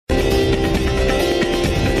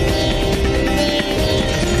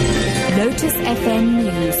Lotus FM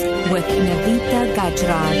News with Navita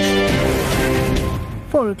Gajraj.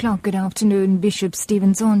 4 o'clock, good afternoon. Bishop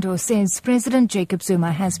Stephen Zondo says President Jacob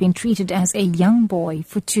Zuma has been treated as a young boy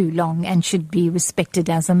for too long and should be respected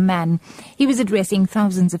as a man. He was addressing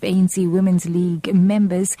thousands of ANC Women's League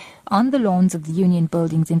members on the lawns of the Union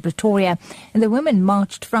buildings in Pretoria. And the women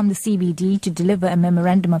marched from the CBD to deliver a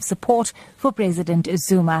memorandum of support for President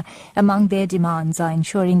Zuma. Among their demands are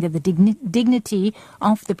ensuring that the dignity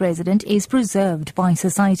of the president is preserved by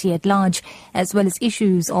society at large, as well as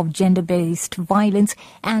issues of gender-based violence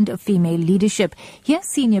and female leadership. Here's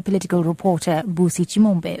senior political reporter Busi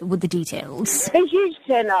Chimombe with the details. A huge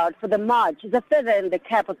turnout for the march is a feather in the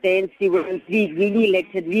cap of the ANC Women's League newly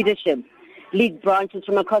elected leadership. League branches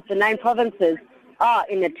from across the 9 provinces are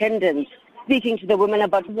in attendance, speaking to the women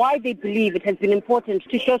about why they believe it has been important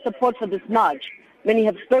to show support for this march. Many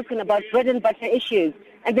have spoken about bread and butter issues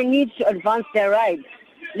and the need to advance their rights.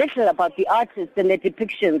 Little about the artists and their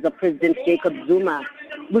depictions of President Jacob Zuma.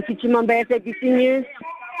 Busi Chimombe, SABC News,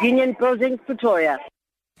 Union Buildings, Pretoria.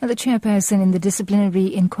 The chairperson in the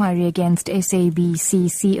disciplinary inquiry against SABC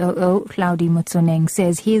COO Hlaudi Motsoneng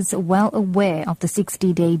says he is well aware of the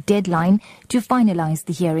 60-day deadline to finalize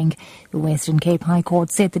the hearing. The Western Cape High Court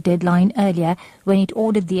set the deadline earlier when it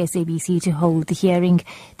ordered the SABC to hold the hearing.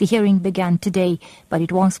 The hearing began today, but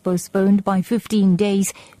it was postponed by 15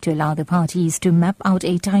 days to allow the parties to map out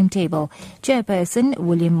a timetable. Chairperson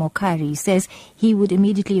William Mokari says he would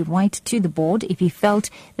immediately write to the board if he felt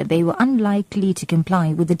that they were unlikely to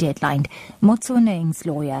comply with the deadline. Motsoneng's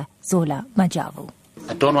lawyer, Zola Majavu.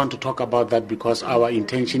 I don't want to talk about that because our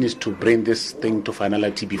intention is to bring this thing to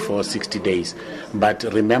finality before 60 days. But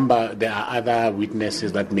remember, there are other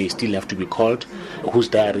witnesses that may still have to be called, whose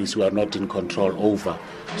diaries we are not in control over.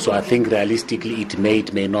 So I think realistically it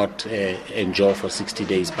may not endure for 60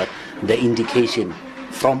 days. But the indication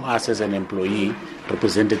from us as an employee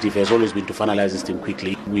representative has always been to finalize this thing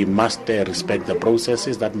quickly. We must respect the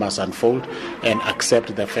processes that must unfold and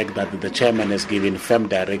accept the fact that the chairman has given firm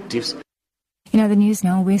directives. In other news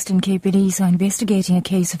now, Western Cape police are investigating a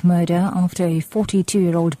case of murder after a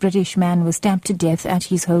 42-year-old British man was stabbed to death at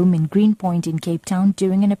his home in Greenpoint in Cape Town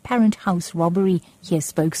during an apparent house robbery. Here's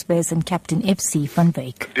spokesperson Captain FC van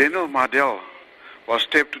Wyk. Daniel Mardell was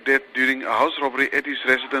stabbed to death during a house robbery at his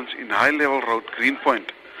residence in High Level Road,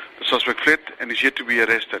 Greenpoint. The suspect fled and is yet to be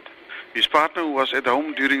arrested. His partner, who was at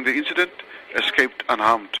home during the incident, escaped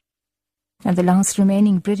unharmed. And the last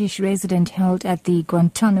remaining British resident held at the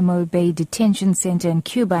Guantanamo Bay Detention Center in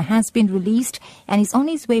Cuba has been released and is on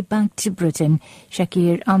his way back to Britain.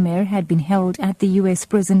 Shakir Amer had been held at the U.S.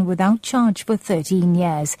 prison without charge for 13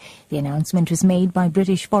 years. The announcement was made by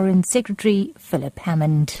British Foreign Secretary Philip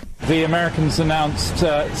Hammond. The Americans announced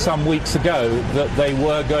some weeks ago that they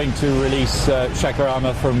were going to release Shakir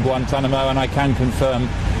Amer from Guantanamo, and I can confirm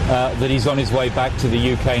that he's on his way back to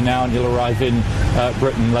the UK now and he'll arrive in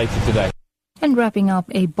Britain later today. And wrapping up,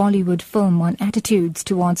 a Bollywood film on attitudes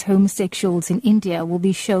towards homosexuals in India will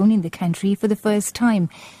be shown in the country for the first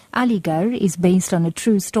time. Aligarh is based on a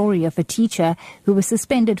true story of a teacher who was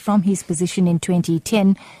suspended from his position in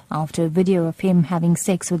 2010 after a video of him having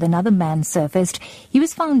sex with another man surfaced. He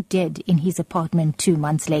was found dead in his apartment 2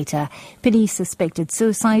 months later. Police suspected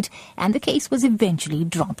suicide and the case was eventually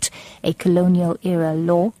dropped. A colonial-era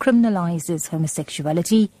law criminalizes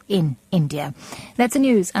homosexuality in India. That's the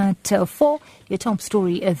news at 4. Your top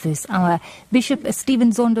story of this hour. Bishop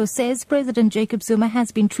Stephen Zondo says President Jacob Zuma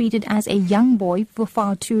has been treated as a young boy for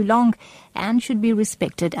far too long and should be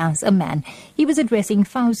respected as a man. He was addressing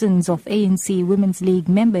thousands of ANC Women's League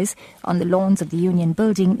members on the lawns of the Union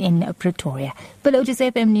building in Pretoria. For Lotus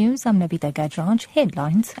FM News, I'm Navita Gajraj.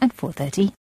 Headlines at 4:30.